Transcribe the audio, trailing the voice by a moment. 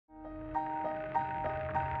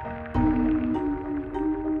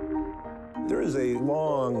There is a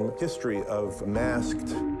long history of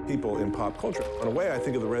masked people in pop culture. In a way, I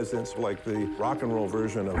think of the Residents like the rock and roll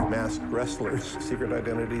version of masked wrestlers, secret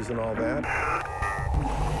identities and all that.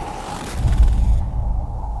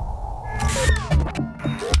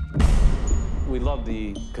 We love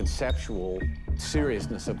the conceptual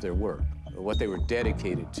seriousness of their work, what they were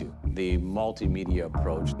dedicated to, the multimedia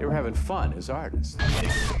approach. They were having fun as artists.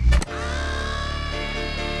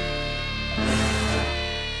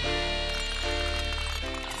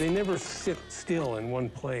 They never sit still in one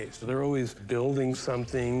place. They're always building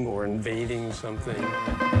something or invading something.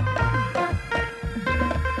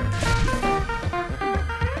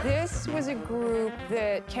 This was a group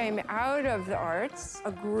that came out of the arts,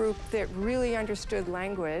 a group that really understood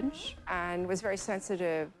language and was very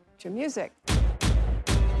sensitive to music.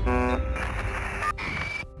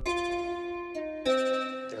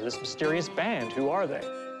 They're this mysterious band. Who are they?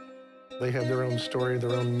 They have their own story,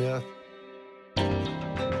 their own myth.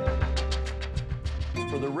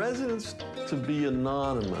 For the Residents to be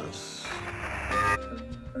anonymous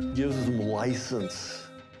gives them license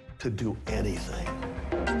to do anything.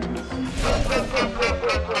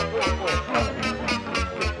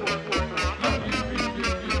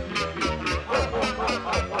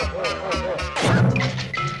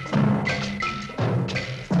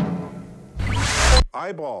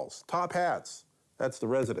 Eyeballs, top hats, that's the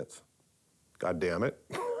Residents. God damn it.